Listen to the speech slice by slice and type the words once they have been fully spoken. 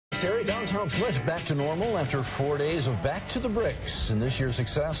Terry. Downtown Flint back to normal after 4 days of Back to the Bricks. And this year's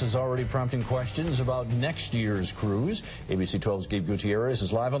success is already prompting questions about next year's cruise. ABC 12's Gabe Gutierrez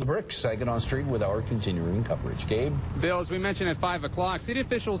is live on the bricks, Saginaw Street, with our continuing coverage. Gabe? Bill, as we mentioned at 5 o'clock, city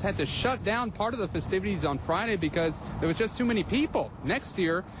officials had to shut down part of the festivities on Friday because there was just too many people. Next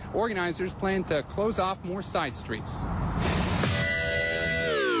year, organizers plan to close off more side streets.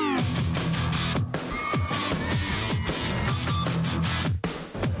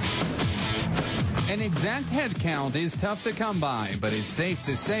 An exact head count is tough to come by, but it's safe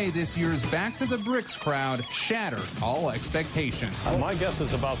to say this year's Back to the Bricks crowd shattered all expectations. My guess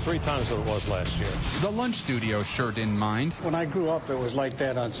is about 3 times what it was last year. The lunch studio sure didn't mind. When I grew up, it was like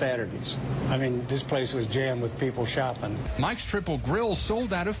that on Saturdays. I mean, this place was jammed with people shopping. Mike's Triple Grill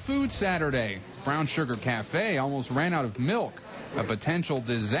sold out of food Saturday. Brown Sugar Cafe almost ran out of milk. A potential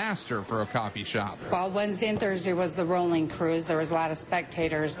disaster for a coffee shop. Well, Wednesday and Thursday was the rolling cruise. There was a lot of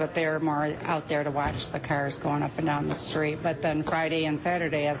spectators, but they were more out there to watch the cars going up and down the street. But then Friday and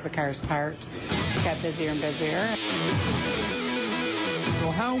Saturday, as the cars parked, it got busier and busier.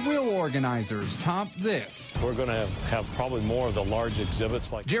 So how will organizers top this? We're going to have probably more of the large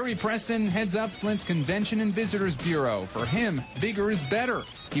exhibits like... Jerry Preston heads up Flint's Convention and Visitors Bureau. For him, bigger is better.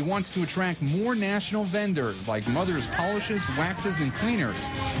 He wants to attract more national vendors like Mother's Polishes, Waxes, and Cleaners,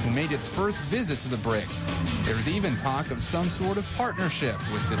 who made its first visit to the bricks. There's even talk of some sort of partnership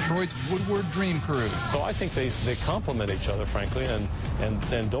with Detroit's Woodward Dream Cruise. So I think they complement each other, frankly,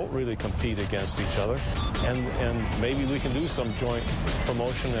 and don't really compete against each other. And maybe we can do some joint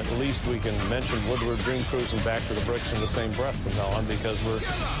promotion. At least we can mention Woodward Dream Cruise and Back to the Bricks in the same breath from now on, because we're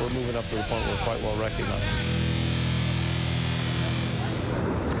moving up to the point where we're quite well recognized.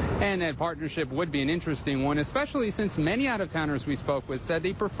 And that partnership would be an interesting one, especially since many out-of-towners we spoke with said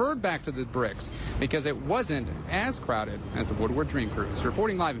they preferred Back to the Bricks because it wasn't as crowded as the Woodward Dream Cruise.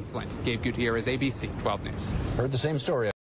 Reporting live in Flint, Gabe Gutierrez, ABC 12 News. Heard the same story.